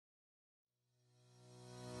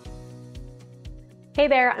Hey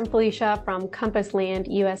there, I'm Felicia from Compass Land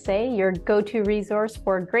USA, your go-to resource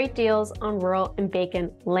for great deals on rural and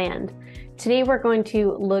vacant land. Today we're going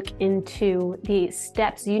to look into the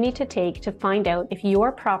steps you need to take to find out if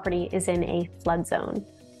your property is in a flood zone.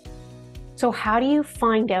 So how do you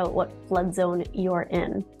find out what flood zone you're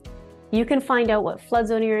in? You can find out what flood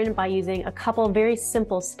zone you're in by using a couple of very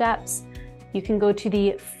simple steps. You can go to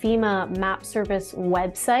the FEMA Map Service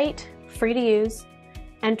website, free to use.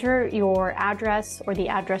 Enter your address or the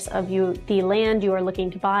address of the land you are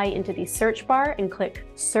looking to buy into the search bar and click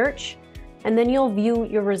search. And then you'll view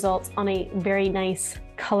your results on a very nice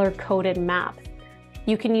color-coded map.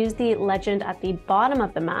 You can use the legend at the bottom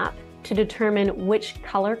of the map to determine which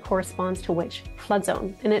color corresponds to which flood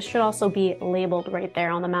zone. And it should also be labeled right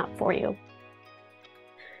there on the map for you.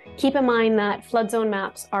 Keep in mind that flood zone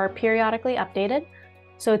maps are periodically updated,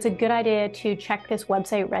 so it's a good idea to check this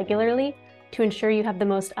website regularly to ensure you have the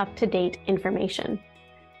most up-to-date information.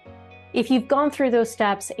 If you've gone through those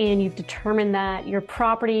steps and you've determined that your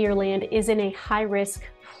property, your land is in a high-risk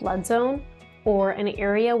flood zone or an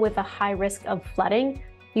area with a high risk of flooding,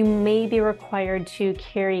 you may be required to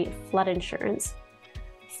carry flood insurance.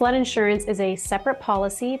 Flood insurance is a separate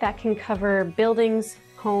policy that can cover buildings,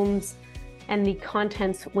 homes, and the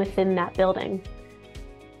contents within that building.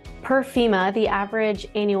 Per FEMA, the average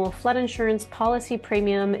annual flood insurance policy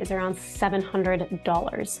premium is around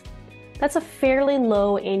 $700. That's a fairly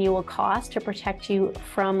low annual cost to protect you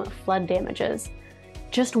from flood damages.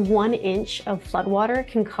 Just 1 inch of floodwater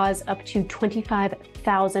can cause up to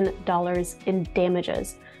 $25,000 in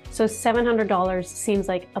damages. So $700 seems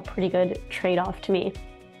like a pretty good trade-off to me.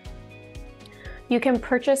 You can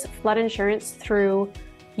purchase flood insurance through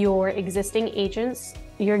your existing agent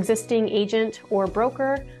or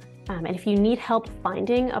broker. And if you need help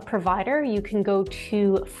finding a provider, you can go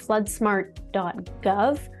to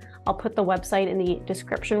floodsmart.gov. I'll put the website in the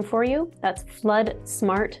description for you. That's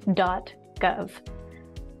floodsmart.gov.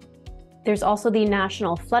 There's also the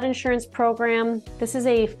National Flood Insurance Program. This is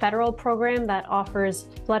a federal program that offers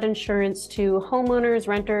flood insurance to homeowners,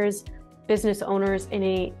 renters, business owners in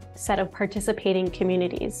a set of participating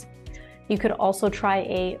communities. You could also try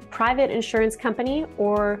a private insurance company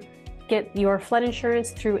or get your flood insurance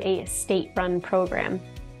through a state-run program.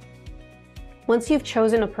 Once you've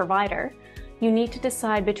chosen a provider, you need to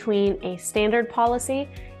decide between a standard policy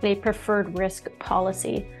and a preferred risk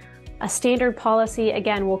policy. A standard policy,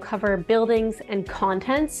 again, will cover buildings and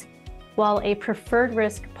contents, while a preferred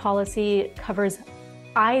risk policy covers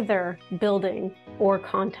either building or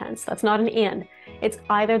contents. That's not an and. It's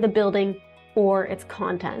either the building or its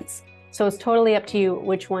contents. So it's totally up to you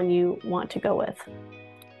which one you want to go with.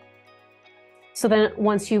 So then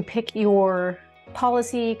once you pick your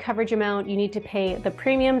policy coverage amount, you need to pay the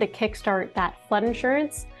premium to kickstart that flood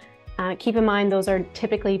insurance. Keep in mind, those are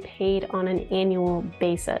typically paid on an annual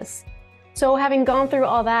basis. So having gone through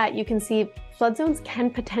all that, you can see flood zones can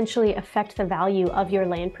potentially affect the value of your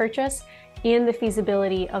land purchase and the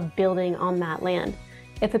feasibility of building on that land.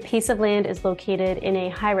 If a piece of land is located in a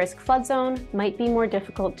high-risk flood zone, it might be more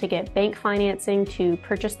difficult to get bank financing to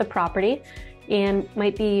purchase the property and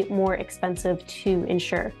might be more expensive to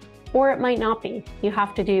insure. Or it might not be. You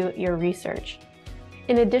have to do your research.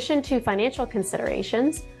 In addition to financial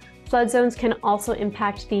considerations, flood zones can also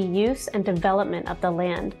impact the use and development of the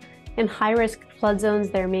land. In high-risk flood zones,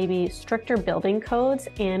 there may be stricter building codes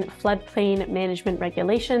and floodplain management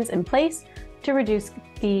regulations in place to reduce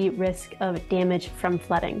the risk of damage from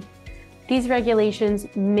flooding. These regulations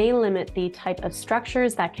may limit the type of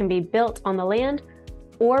structures that can be built on the land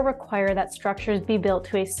or require that structures be built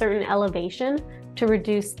to a certain elevation to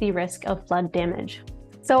reduce the risk of flood damage.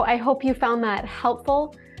 So I hope you found that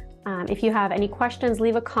helpful. If you have any questions,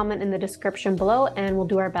 leave a comment in the description below and we'll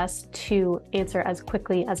do our best to answer as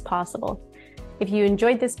quickly as possible. If you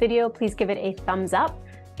enjoyed this video, please give it a thumbs up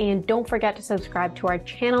and don't forget to subscribe to our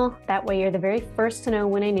channel. That way you're the very first to know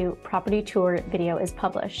when a new property tour video is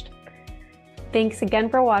published. Thanks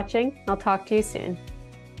again for watching. I'll talk to you soon.